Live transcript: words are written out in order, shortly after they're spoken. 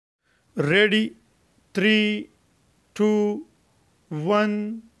Ready, 3, 2,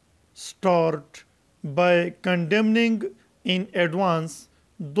 1, start. By condemning in advance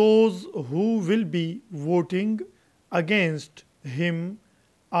those who will be voting against him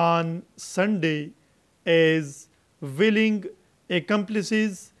on Sunday as willing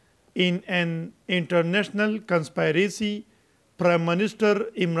accomplices in an international conspiracy, Prime Minister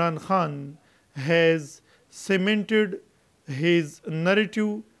Imran Khan has cemented his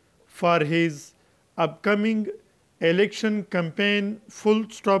narrative for his upcoming election campaign. Full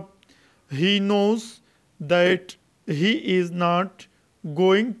stop. He knows that he is not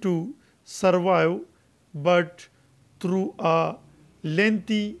going to survive, but through a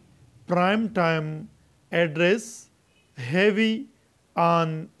lengthy prime time address heavy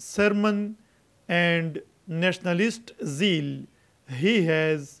on sermon and nationalist zeal, he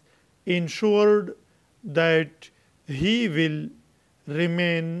has ensured that he will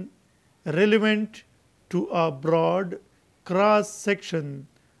remain relevant to a broad cross section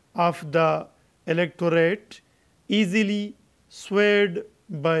of the electorate, easily swayed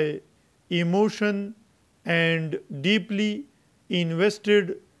by emotion and deeply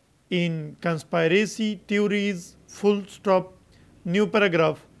invested in conspiracy theories. Full stop. New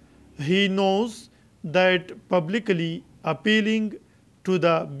paragraph. He knows that publicly appealing to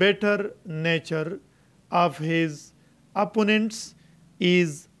the better nature of his opponents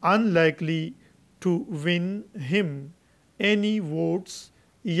is unlikely to win him any votes,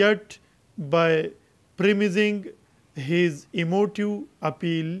 yet by premising his emotive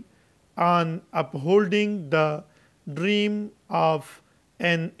appeal on upholding the dream of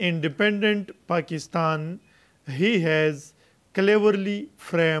an independent Pakistan, he has cleverly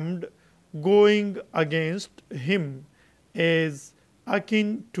framed going against him as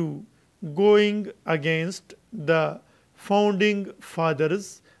akin to going against the founding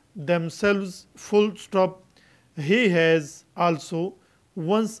fathers themselves. Full stop. He has also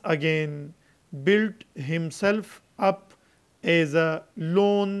once again built himself up as a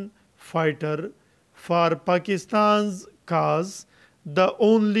lone fighter for Pakistan's cause, the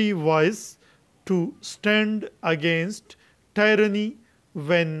only voice to stand against tyranny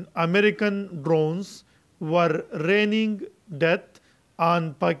when American drones were raining death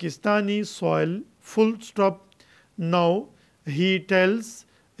on Pakistani soil. Full stop. Now he tells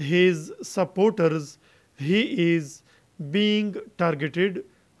his supporters he is being targeted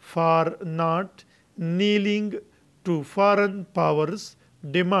for not kneeling to foreign powers'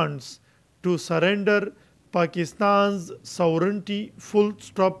 demands to surrender Pakistan's sovereignty. Full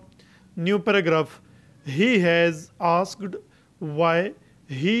stop. New paragraph. He has asked why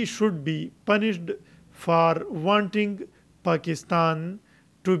he should be punished for wanting Pakistan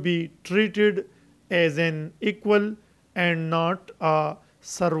to be treated as an equal and not a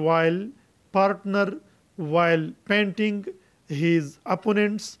servile partner, while painting his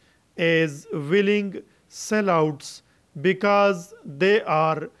opponents as willing sellouts because they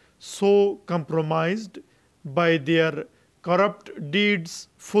are so compromised by their corrupt deeds.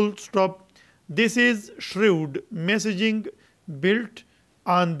 Full stop. This is shrewd messaging built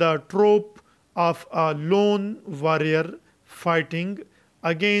on the trope of a lone warrior fighting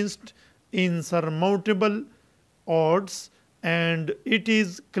against insurmountable odds, and it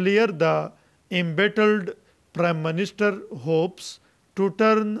is clear the embattled Prime Minister hopes to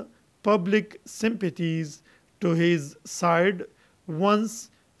turn public sympathies to his side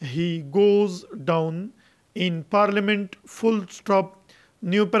once he goes down in Parliament. Full stop.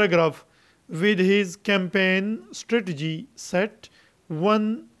 New paragraph. With his campaign strategy set,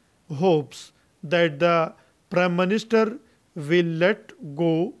 one hopes that the Prime Minister will let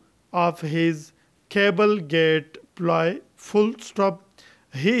go of his cable gate ploy. Full stop.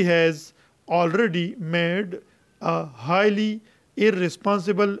 He has already made a highly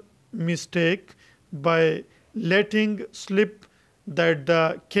irresponsible mistake by letting slip that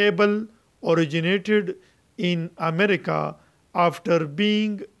the cable originated in America after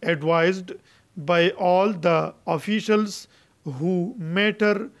being advised by all the officials who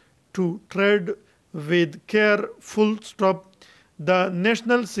matter to tread with care. Full stop. The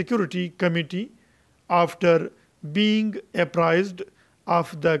National Security Committee, after being apprised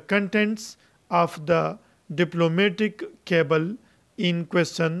of the contents of the diplomatic cable in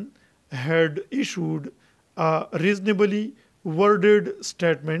question, had issued a reasonably worded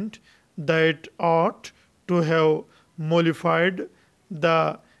statement that ought to have mollified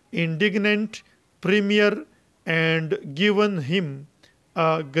the indignant premier and given him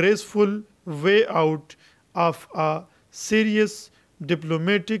a graceful way out of a serious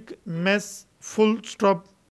diplomatic mess. Full stop.